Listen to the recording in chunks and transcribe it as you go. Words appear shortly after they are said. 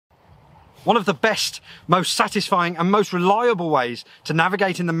One of the best, most satisfying and most reliable ways to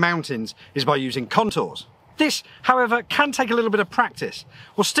navigate in the mountains is by using contours. This, however, can take a little bit of practice.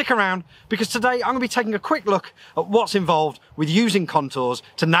 Well, stick around because today I'm going to be taking a quick look at what's involved with using contours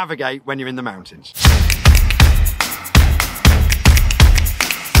to navigate when you're in the mountains.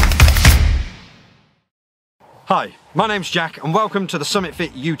 Hi, my name's Jack and welcome to the Summit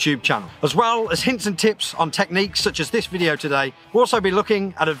Fit YouTube channel. As well as hints and tips on techniques such as this video today, we'll also be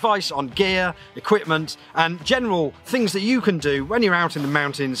looking at advice on gear, equipment and general things that you can do when you're out in the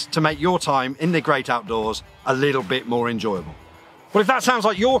mountains to make your time in the great outdoors a little bit more enjoyable. Well, if that sounds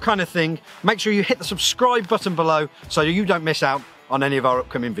like your kind of thing, make sure you hit the subscribe button below so you don't miss out on any of our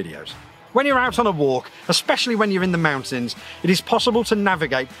upcoming videos. When you're out on a walk, especially when you're in the mountains, it is possible to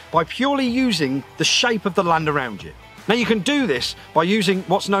navigate by purely using the shape of the land around you. Now you can do this by using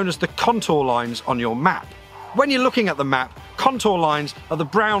what's known as the contour lines on your map. When you're looking at the map, contour lines are the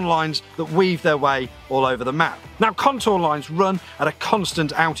brown lines that weave their way all over the map. Now contour lines run at a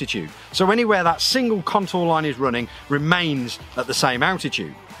constant altitude, so anywhere that single contour line is running remains at the same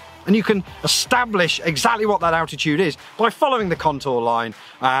altitude. And you can establish exactly what that altitude is by following the contour line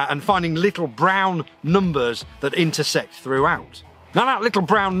and finding little brown numbers that intersect throughout. Now that little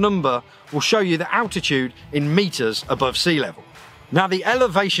brown number will show you the altitude in meters above sea level. Now the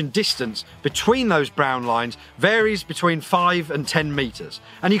elevation distance between those brown lines varies between 5 and 10 meters,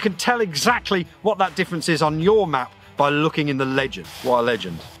 and you can tell exactly what that difference is on your map by looking in the legend. What a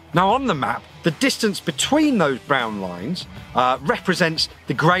legend. Now on the map, the distance between those brown lines represents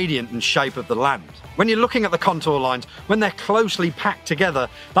the gradient and shape of the land. When you're looking at the contour lines, when they're closely packed together,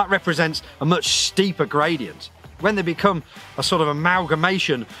 that represents a much steeper gradient. When they become a sort of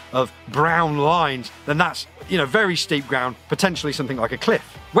amalgamation of brown lines, then that's, very steep ground, potentially something like a cliff.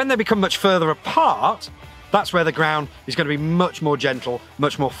 When they become much further apart, that's where the ground is going to be much more gentle,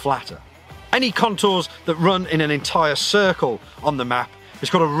 much more flatter. Any contours that run in an entire circle on the map is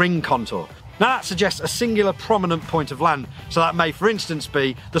called a ring contour. Now that suggests a singular prominent point of land, so that may for instance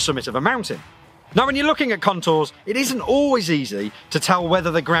be the summit of a mountain. Now when you're looking at contours, it isn't always easy to tell whether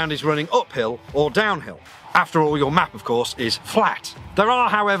the ground is running uphill or downhill. After all, your map of course is flat. There are,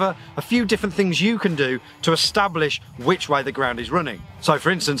 however, a few different things you can do to establish which way the ground is running. So for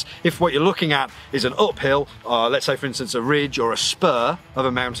instance, if what you're looking at is an uphill, let's say for instance a ridge or a spur of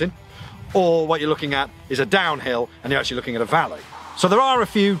a mountain, or what you're looking at is a downhill and you're actually looking at a valley. So there are a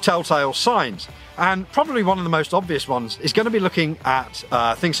few telltale signs, and probably one of the most obvious ones is going to be looking at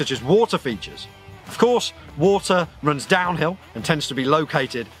things such as water features. Of course, water runs downhill and tends to be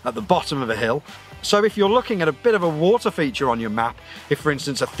located at the bottom of a hill. So if you're looking at a bit of a water feature on your map, if for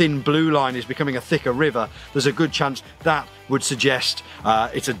instance a thin blue line is becoming a thicker river, there's a good chance that would suggest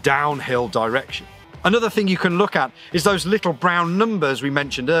it's a downhill direction. Another thing you can look at is those little brown numbers we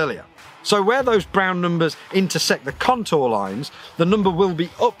mentioned earlier. So where those brown numbers intersect the contour lines, the number will be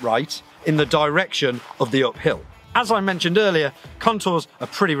upright in the direction of the uphill. As I mentioned earlier, contours are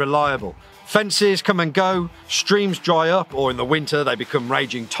pretty reliable. Fences come and go, streams dry up, or in the winter they become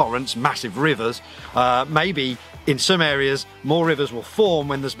raging torrents, massive rivers. Maybe in some areas more rivers will form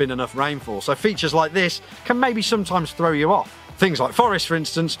when there's been enough rainfall. So features like this can maybe sometimes throw you off. Things like forests, for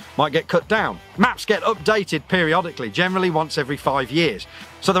instance, might get cut down. Maps get updated periodically, generally once every 5 years.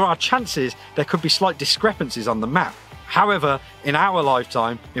 So there are chances there could be slight discrepancies on the map. However, in our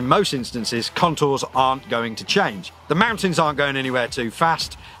lifetime, in most instances, contours aren't going to change. The mountains aren't going anywhere too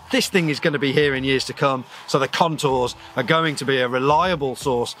fast. This thing is going to be here in years to come, so the contours are going to be a reliable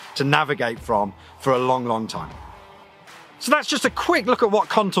source to navigate from for a long, long time. So that's just a quick look at what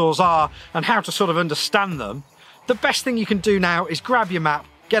contours are and how to sort of understand them. The best thing you can do now is grab your map,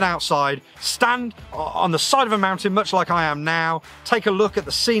 get outside, stand on the side of a mountain much like I am now, take a look at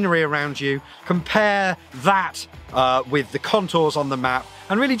the scenery around you, compare that with the contours on the map,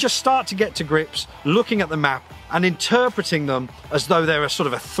 and really just start to get to grips looking at the map and interpreting them as though they're a sort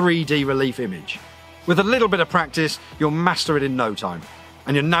of a 3D relief image. With a little bit of practice, you'll master it in no time,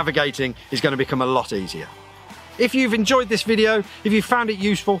 and your navigating is going to become a lot easier. If you've enjoyed this video, if you found it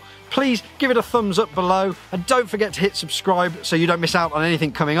useful, please give it a thumbs up below and don't forget to hit subscribe so you don't miss out on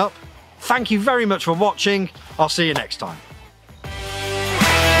anything coming up. Thank you very much for watching. I'll see you next time.